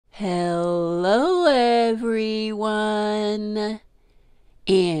Hello everyone,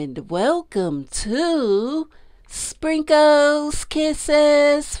 and welcome to Sprinkles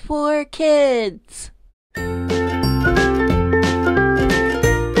Kisses for Kids.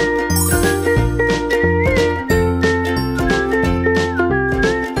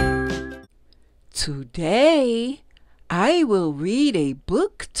 Today, I will read a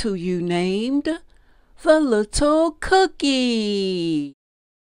book to you named The Little Cookie.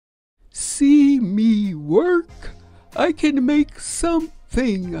 See me work. I can make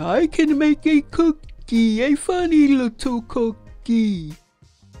something. I can make a cookie, a funny little cookie.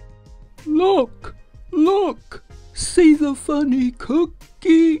 Look, look. See the funny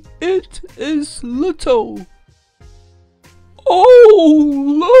cookie? It is little. Oh,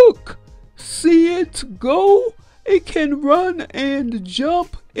 look. See it go? It can run and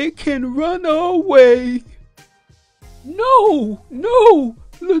jump. It can run away. No, no.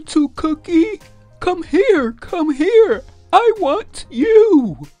 Little cookie, come here, come here. I want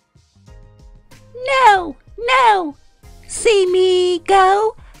you. No, no. See me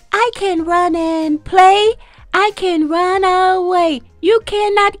go? I can run and play. I can run away. You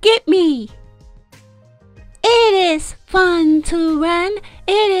cannot get me. It is fun to run.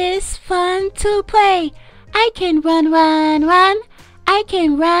 It is fun to play. I can run, run, run. I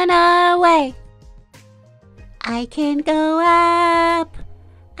can run away. I can go up.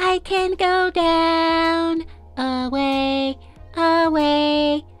 I can go down, away,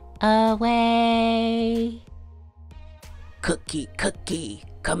 away, away. Cookie, cookie,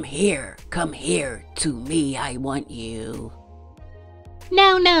 come here to me, I want you.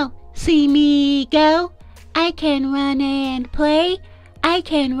 No, no, see me go. I can run and play. I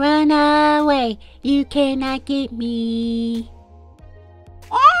can run away. You cannot get me.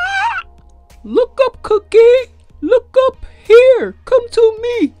 Ah! Look up, Cookie. Look up here. Come to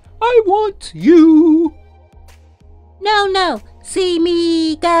me. I want you. No, no. See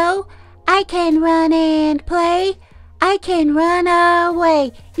me go. I can run and play. I can run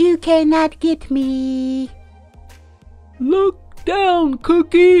away. You cannot get me. Look down,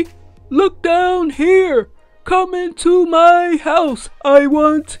 Cookie. Look down here. Come into my house. I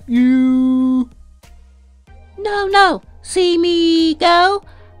want you. No, no. See me go.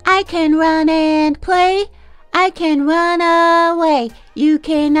 I can run and play. I can run away. You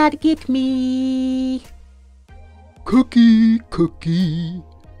cannot get me. Cookie, cookie,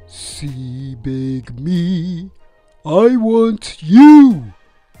 see big me. I want you.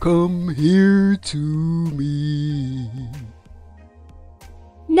 Come here to me.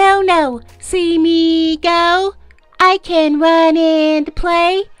 No, no, see me go. I can run and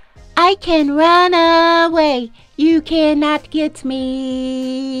play. I can run away. You cannot get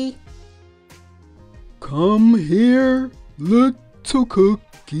me. Come here, little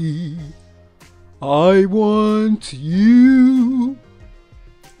cookie. I want you.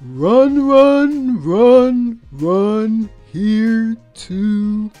 Run, run, run, run here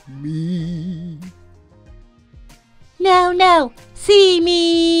to me. No, no, see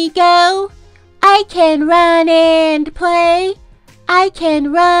me go. I can run and play. I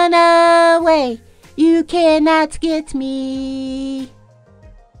can run away. You cannot get me.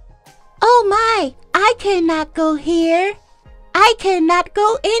 Oh my, I cannot go here. I cannot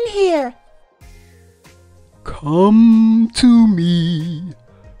go in here. Come to me,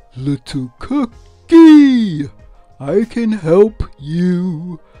 little cookie. I can help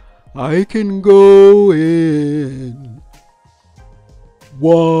you. I can go in.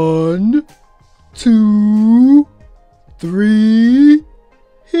 1, 2, 3.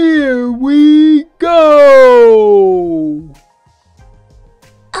 Here we go.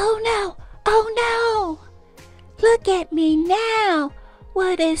 Oh no, oh no. Look at me now.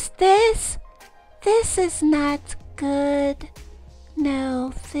 What is this? This is not good.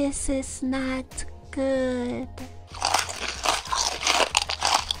 No, this is not good.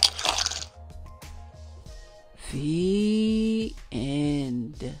 The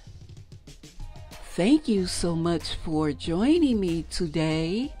end. Thank you so much for joining me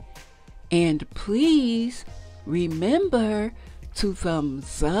today. And please remember to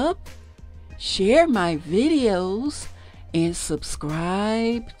thumbs up, share my videos, and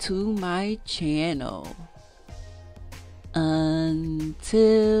subscribe to my channel.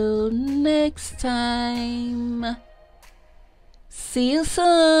 Until next time, see you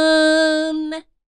soon.